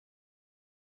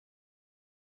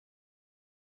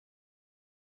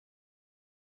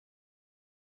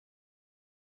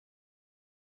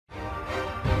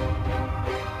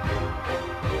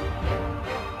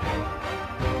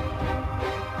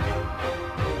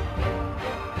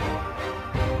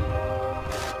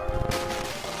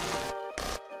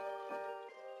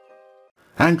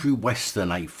Andrew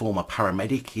Weston, a former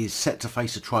paramedic, is set to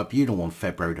face a tribunal on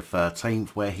February the 13th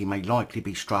where he may likely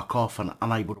be struck off and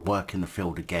unable to work in the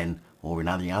field again or in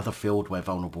any other field where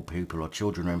vulnerable people or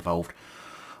children are involved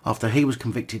after he was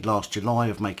convicted last July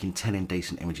of making 10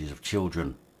 indecent images of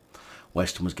children.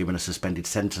 Weston was given a suspended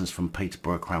sentence from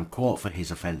Peterborough Crown Court for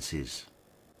his offences.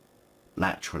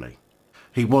 Naturally.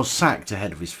 He was sacked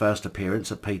ahead of his first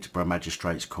appearance at Peterborough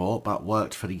Magistrates Court but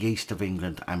worked for the East of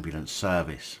England Ambulance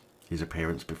Service. His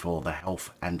appearance before the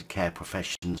Health and Care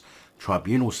Professions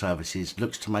Tribunal Services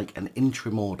looks to make an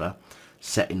interim order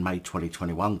set in May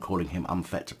 2021 calling him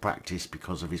unfit to practice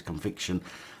because of his conviction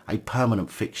a permanent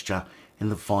fixture in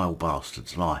the vile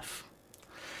bastard's life.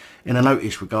 In a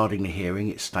notice regarding the hearing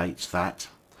it states that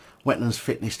Weston's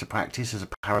fitness to practice as a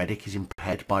paramedic is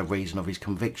impaired by reason of his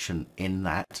conviction in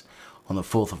that on the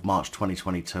 4th of March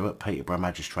 2022 at Peterborough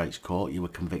Magistrates Court you were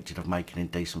convicted of making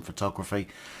indecent photography,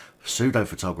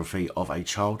 pseudo-photography of a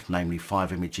child, namely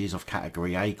 5 images of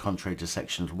Category A, contrary to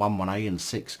sections 11A and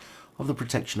 6 of the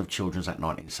Protection of Children Act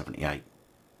 1978.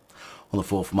 On the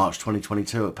 4th of March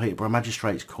 2022 at Peterborough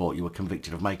Magistrates Court you were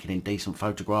convicted of making indecent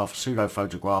photograph,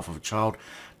 pseudo-photograph of a child,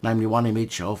 namely 1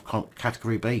 image of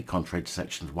Category B, contrary to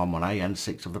sections 11A and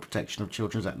 6 of the Protection of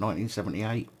Children Act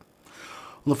 1978.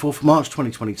 On the 4th of March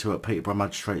 2022 at Peterborough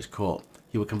Magistrates Court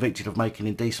you were convicted of making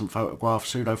indecent photograph,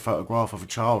 pseudo-photograph of a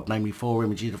child, namely 4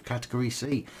 images of Category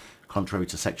C, contrary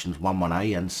to sections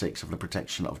 11A and 6 of the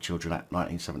Protection of Children Act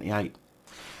 1978.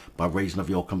 By reason of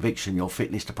your conviction, your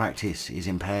fitness to practice is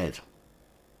impaired.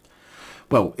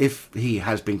 Well, if he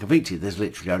has been convicted, there's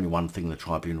literally only one thing the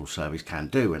tribunal service can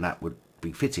do, and that would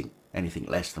be fitting. Anything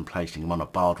less than placing him on a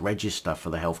barred register for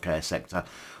the healthcare sector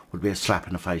would be a slap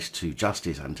in the face to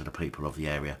justice and to the people of the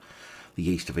area the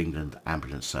East of England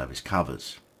Ambulance Service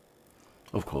covers.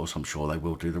 Of course, I'm sure they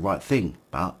will do the right thing,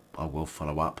 but I will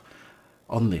follow up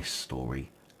on this story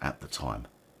at the time.